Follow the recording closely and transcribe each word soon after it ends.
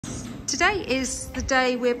Today is the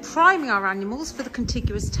day we're priming our animals for the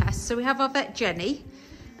contiguous test. So we have our vet Jenny,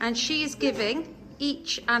 and she is giving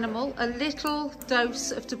each animal a little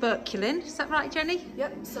dose of tuberculin. Is that right, Jenny?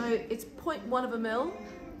 Yep, so it's 0.1 of a mil.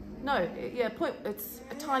 No, yeah, it's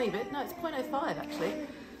a tiny bit. No, it's 0.05 actually.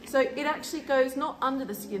 So it actually goes not under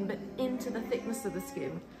the skin, but into the thickness of the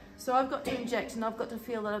skin. So I've got to inject and I've got to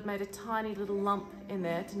feel that I've made a tiny little lump in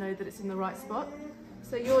there to know that it's in the right spot.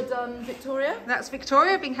 So you're done, Victoria? That's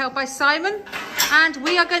Victoria, being held by Simon. And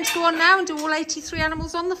we are going to go on now and do all 83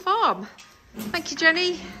 animals on the farm. Thank you,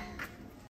 Jenny.